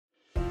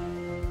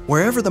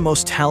Wherever the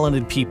most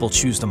talented people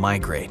choose to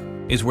migrate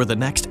is where the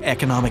next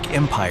economic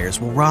empires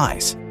will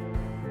rise.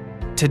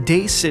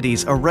 Today's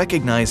cities are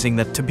recognizing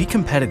that to be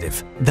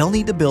competitive, they'll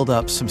need to build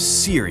up some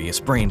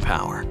serious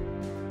brainpower.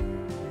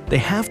 They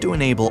have to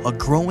enable a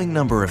growing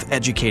number of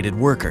educated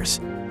workers,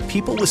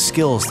 people with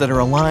skills that are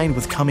aligned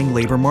with coming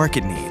labor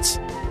market needs.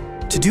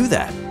 To do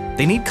that,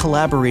 they need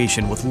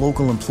collaboration with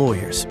local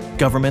employers,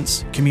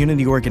 governments,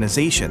 community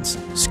organizations,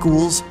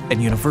 schools, and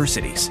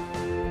universities.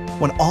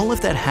 When all of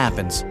that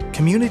happens,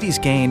 communities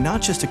gain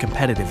not just a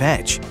competitive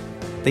edge,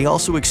 they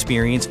also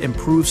experience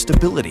improved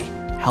stability,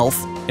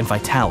 health, and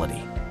vitality.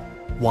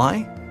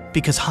 Why?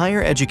 Because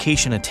higher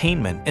education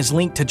attainment is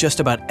linked to just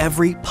about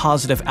every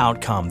positive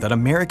outcome that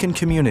American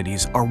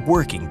communities are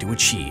working to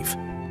achieve.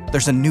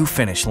 There's a new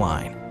finish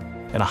line,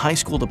 and a high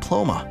school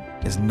diploma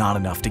is not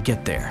enough to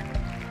get there.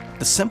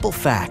 The simple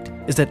fact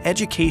is that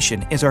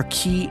education is our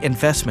key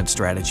investment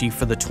strategy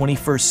for the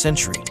 21st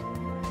century.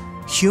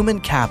 Human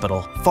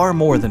capital, far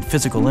more than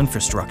physical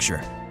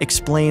infrastructure,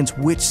 explains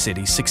which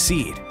cities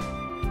succeed.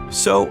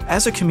 So,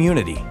 as a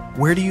community,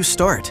 where do you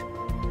start?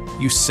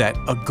 You set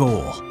a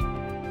goal.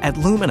 At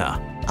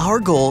Lumina,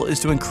 our goal is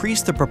to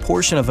increase the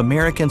proportion of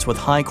Americans with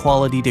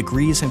high-quality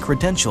degrees and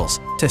credentials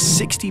to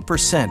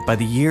 60% by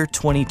the year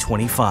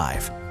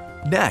 2025.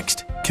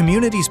 Next,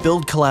 communities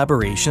build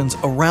collaborations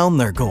around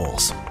their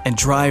goals and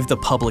drive the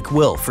public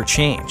will for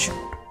change.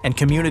 And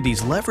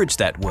communities leverage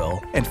that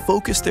will and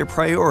focus their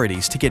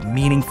priorities to get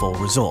meaningful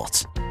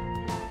results.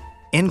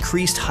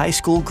 Increased high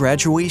school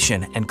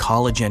graduation and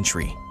college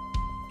entry.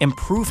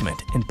 Improvement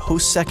in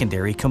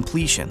post-secondary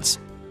completions.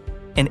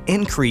 An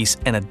increase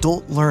in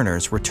adult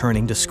learners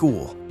returning to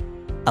school.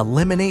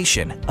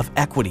 Elimination of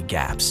equity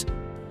gaps.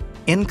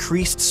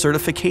 Increased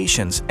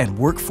certifications and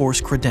workforce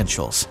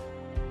credentials.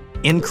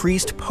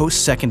 Increased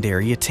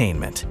post-secondary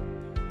attainment.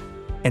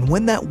 And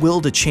when that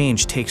will to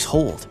change takes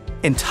hold,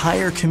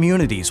 entire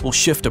communities will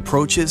shift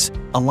approaches,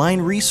 align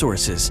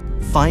resources,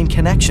 find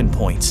connection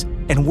points,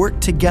 and work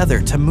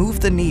together to move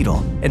the needle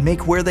and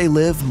make where they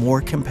live more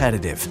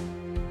competitive.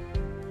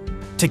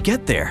 To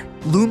get there,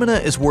 Lumina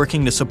is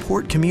working to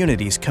support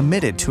communities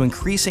committed to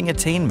increasing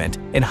attainment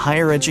in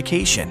higher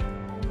education.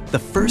 The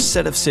first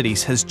set of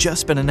cities has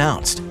just been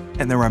announced,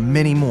 and there are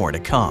many more to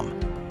come.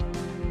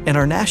 And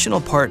our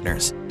national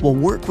partners will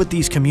work with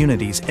these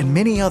communities and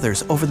many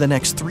others over the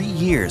next 3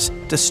 years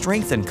to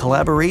strengthen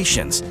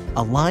collaborations,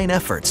 align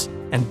efforts,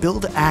 and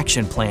build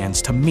action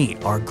plans to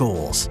meet our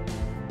goals.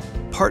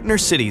 Partner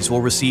cities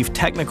will receive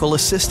technical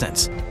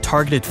assistance,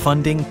 targeted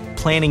funding,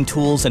 planning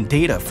tools and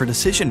data for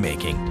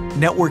decision-making,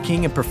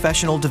 networking and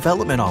professional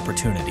development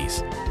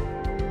opportunities.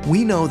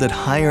 We know that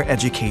higher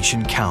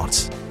education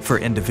counts for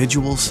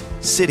individuals,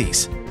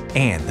 cities,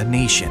 and the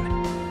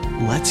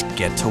nation. Let's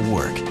get to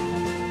work.